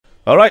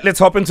All right, let's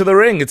hop into the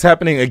ring. It's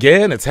happening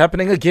again.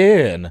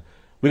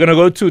 We're going to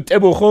go to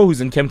Tebogo, who's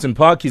in Kempton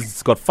Park.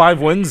 He's got 5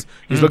 wins.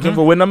 He's looking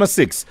for win number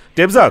 6.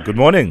 Debza, good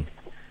morning.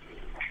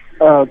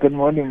 Good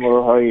morning,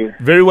 Mo. How are you?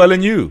 Very well,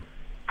 and you?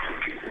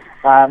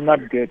 I'm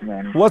not good,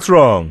 man. What's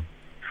wrong?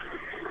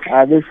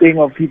 This thing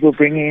of people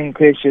bringing in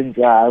questions,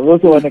 I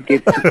also want to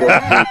get to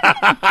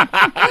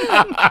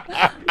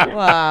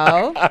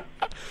Wow.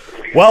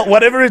 Well,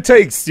 whatever it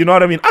takes, you know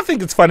what I mean? I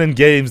think it's fun in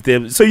games,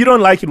 Deb. So you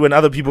don't like it when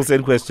other people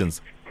send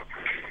questions?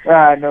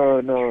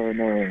 No.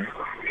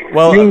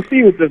 Well, You'll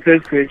see with the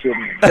first question.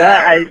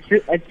 I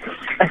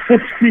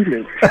just feel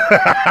it.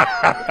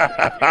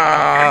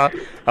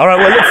 all right,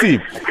 well, let's see.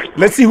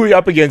 Let's see who you're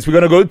up against. We're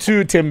going to go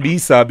to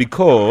Tembisa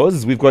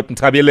because we've got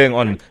Ntabeleng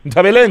on.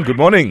 Ntabeleng, good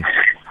morning.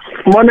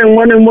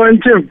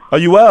 Morning, Tim. Are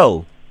you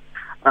well?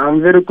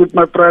 I'm very good,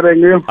 my brother, and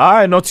you?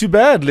 Aye, not too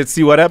bad. Let's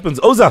see what happens.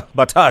 Oza,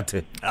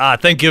 batate.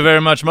 Thank you very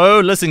much, Mo.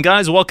 Listen,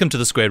 guys, welcome to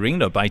the square ring.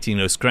 No biting,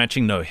 no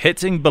scratching, no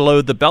hitting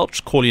below the belt.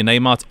 Call your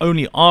name out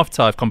only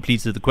after I've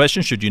completed the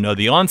question, should you know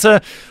the answer.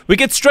 We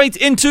get straight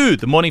into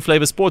the Morning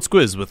Flavor Sports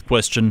Quiz with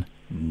question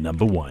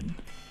number 1.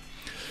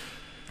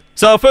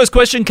 So our first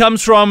question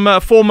comes from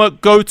former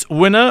GOAT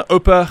winner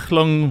Opa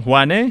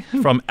Hlongwane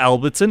from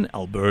Alberton.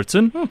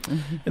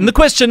 And the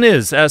question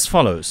is as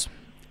follows.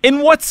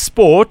 In what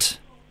sport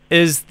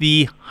is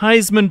the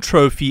Heisman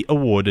Trophy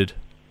awarded?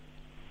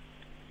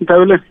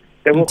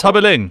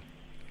 Ntabeleng.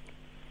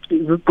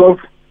 Is it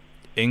golf?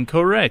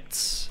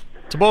 Incorrect.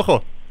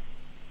 Tebogo.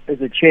 Is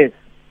it chess?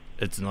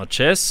 It's not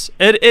chess.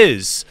 It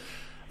is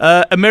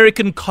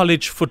American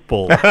college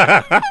football.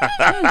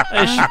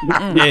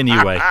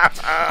 Anyway,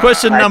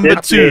 question number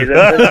 2.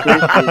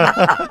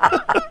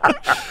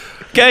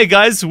 Okay,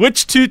 guys,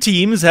 which 2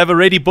 teams have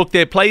already booked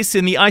their place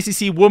in the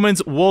ICC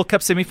Women's World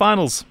Cup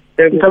semi-finals?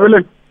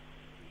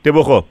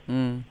 Tebogo.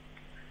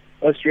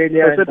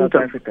 Australia and South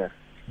Africa.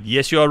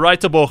 Yes, you are right,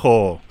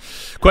 Tebogo.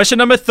 Question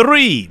number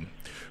 3.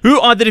 Who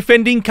are the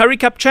defending Currie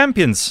Cup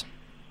champions?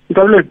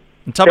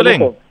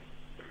 Ntabeleng.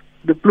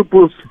 The Blue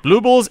Bulls. Blue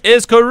Bulls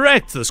is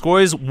correct. The score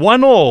is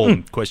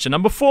 1-1. Question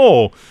number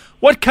 4.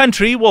 What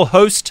country will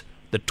host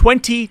the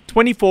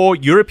 2024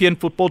 European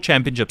Football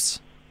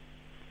Championships?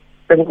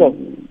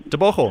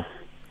 Tebogo.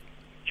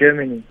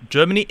 Germany.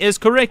 Germany is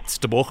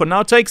correct. Tebogo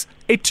now takes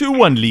a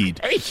 2-1 lead.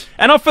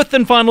 And our 5th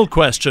and final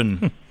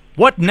question.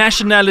 What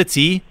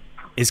nationality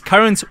is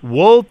current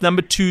world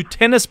number 2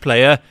 tennis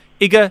player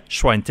Iga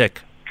Swiatek?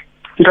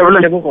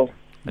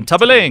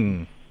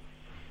 Ntabeleng.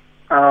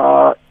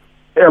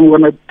 I'm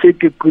going to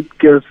take a quick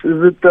guess.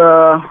 Is it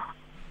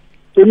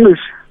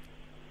English?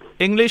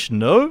 English?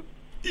 No.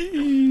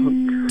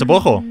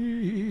 Tebogo.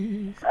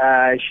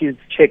 She's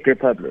Czech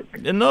Republic.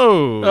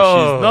 No,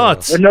 she's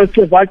not. No,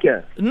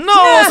 Slovakia. No,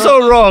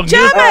 also wrong.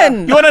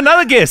 German. You want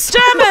another guess?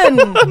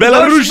 German.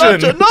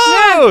 Belarusian.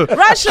 No.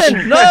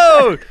 Russian.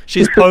 No.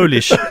 She's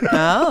Polish.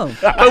 Oh.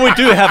 But we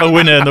do have a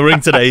winner in the ring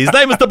today. His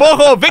name is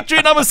Tebogo.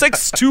 Victory number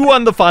 6,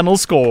 2-1 the final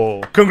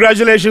score.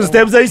 Congratulations,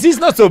 Debza. He's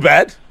not so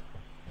bad.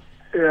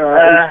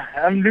 Yeah.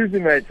 I'm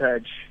losing my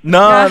touch.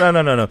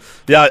 No.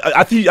 Yeah,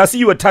 I see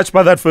you were touched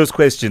by that first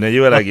question, and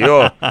you were like,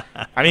 yo.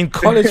 I mean,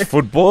 college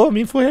football? I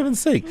mean, for heaven's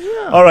sake.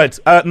 Yeah. All right.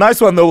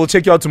 Nice one, though. We'll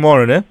check you out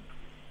tomorrow, ne?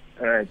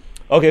 All right.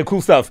 Okay,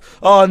 cool stuff.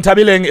 Oh, and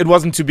Ntabeleng, it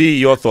wasn't to be.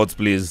 Your thoughts,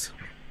 please.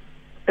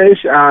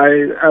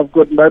 I've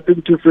got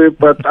nothing to say,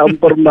 but I'm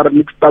for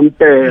Marnix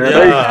Tamper.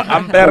 Yeah,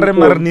 Amper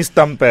Marnis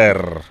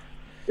Tamper.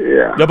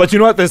 Yeah. Yeah, but you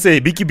know what they say?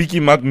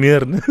 Biki Mak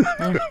Mir.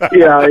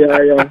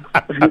 Yeah.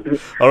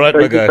 All right,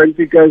 my guy. Thank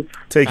you, guys.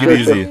 Take it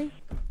easy.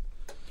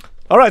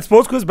 All right,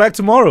 sports quiz back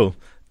tomorrow.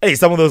 Hey,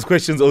 some of those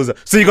questions.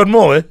 So you got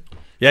more, eh?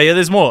 Yeah,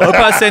 there's more.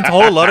 Opa sent a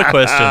whole lot of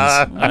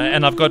questions.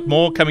 And I've got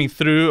more coming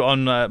through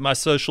on my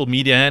social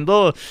media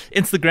handle,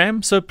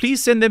 Instagram. So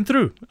please send them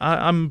through.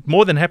 I'm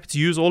more than happy to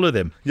use all of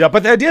them. Yeah,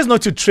 but the idea is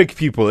not to trick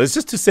people. It's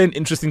just to send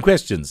interesting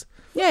questions.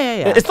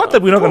 Yeah. It's not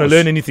that we're not going to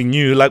learn anything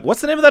new. Like,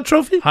 what's the name of that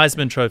trophy?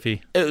 Heisman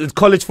Trophy. It's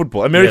college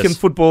football. American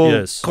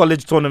football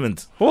college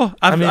tournament. Oh,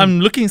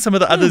 I'm looking at some of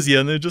the others here,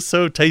 and they're just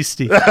so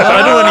tasty. But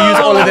I don't want to use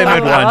all of them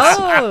at once.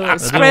 Oh,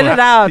 spread it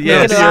out.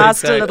 Yes, Make it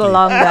last a little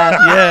longer.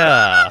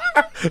 Yeah.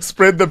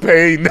 Spread the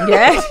pain.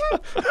 Yes.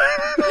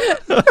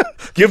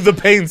 Give the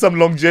pain some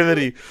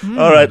longevity.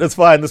 All right, that's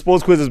fine. The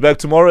sports quiz is back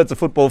tomorrow. It's a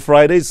football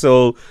Friday,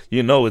 so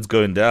you know it's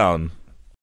going down.